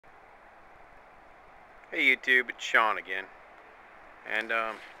Hey YouTube, it's Sean again, and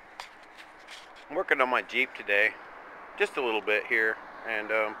I'm working on my Jeep today, just a little bit here, and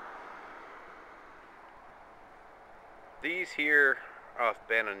these here have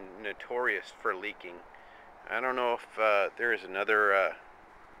been notorious for leaking. I don't know if there is another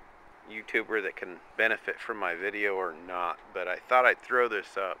YouTuber that can benefit from my video or not, but I thought I'd throw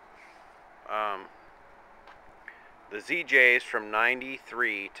this up. The ZJs from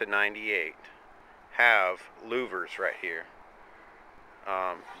 93 to 98 have louvers right here.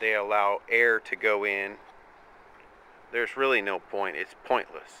 They allow air to go in. There's really no point. It's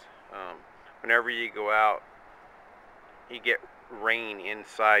pointless. Whenever you go out, you get rain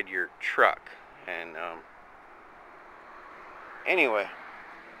inside your truck. And anyway,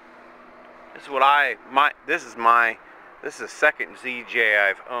 this is what this is the second ZJ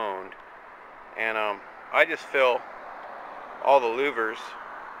I've owned, and I just fill all the louvers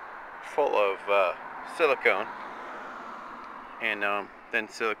full of silicone, and then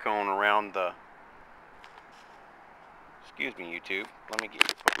silicone around the, excuse me YouTube, let me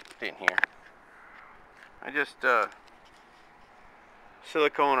get you in here. I just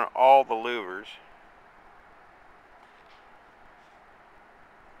silicone all the louvers,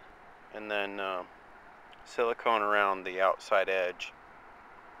 and then silicone around the outside edge,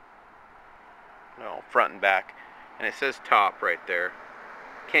 no, front and back, and it says top right there.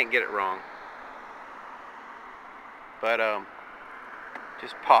 Can't get it wrong, but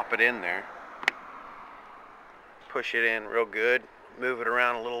just pop it in there, push it in real good, move it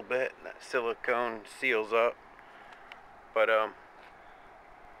around a little bit, and that silicone seals up. But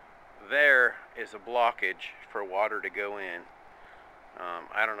there is a blockage for water to go in.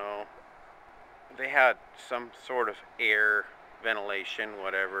 I don't know, they had some sort of air ventilation,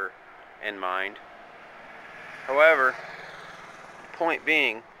 whatever, in mind. However, point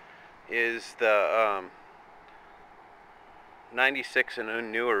being is the 96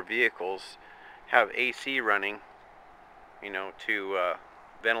 and newer vehicles have AC running, you know, to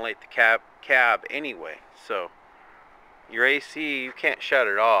ventilate the cab anyway. So your AC, you can't shut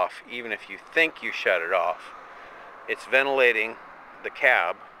it off. Even if you think you shut it off, it's ventilating the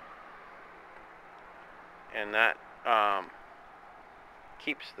cab, and that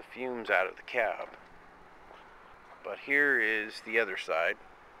keeps the fumes out of the cab. But here is the other side.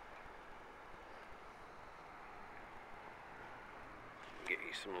 Get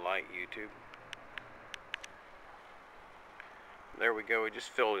you some light, YouTube. There we go. We just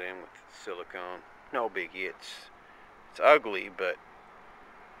filled it in with silicone. No biggie. It's ugly, but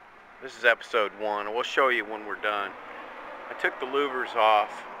this is episode 1. We'll show you when we're done. I took the louvers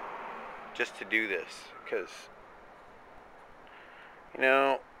off just to do this because, you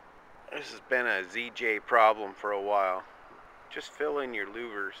know, this has been a ZJ problem for a while. Just fill in your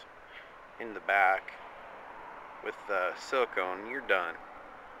louvers in the back with silicone, and you're done.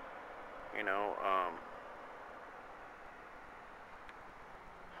 You know,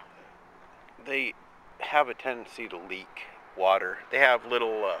 they have a tendency to leak water. They have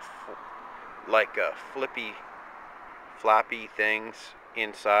little flappy things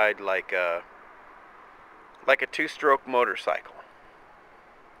inside, like a 2-stroke motorcycle,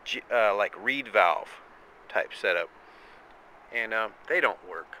 like reed valve type setup, and they don't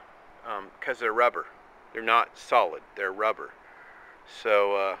work because they're rubber. They're not solid, they're rubber.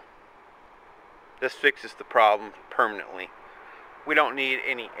 So this fixes the problem permanently. We don't need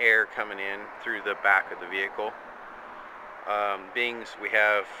any air coming in through the back of the vehicle. Being we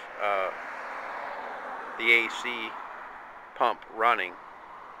have the AC pump running,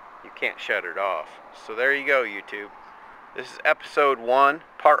 you can't shut it off. So there you go, YouTube. This is episode 1,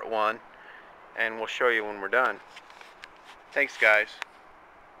 part 1, and we'll show you when we're done. Thanks, guys.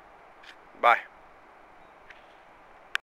 Bye.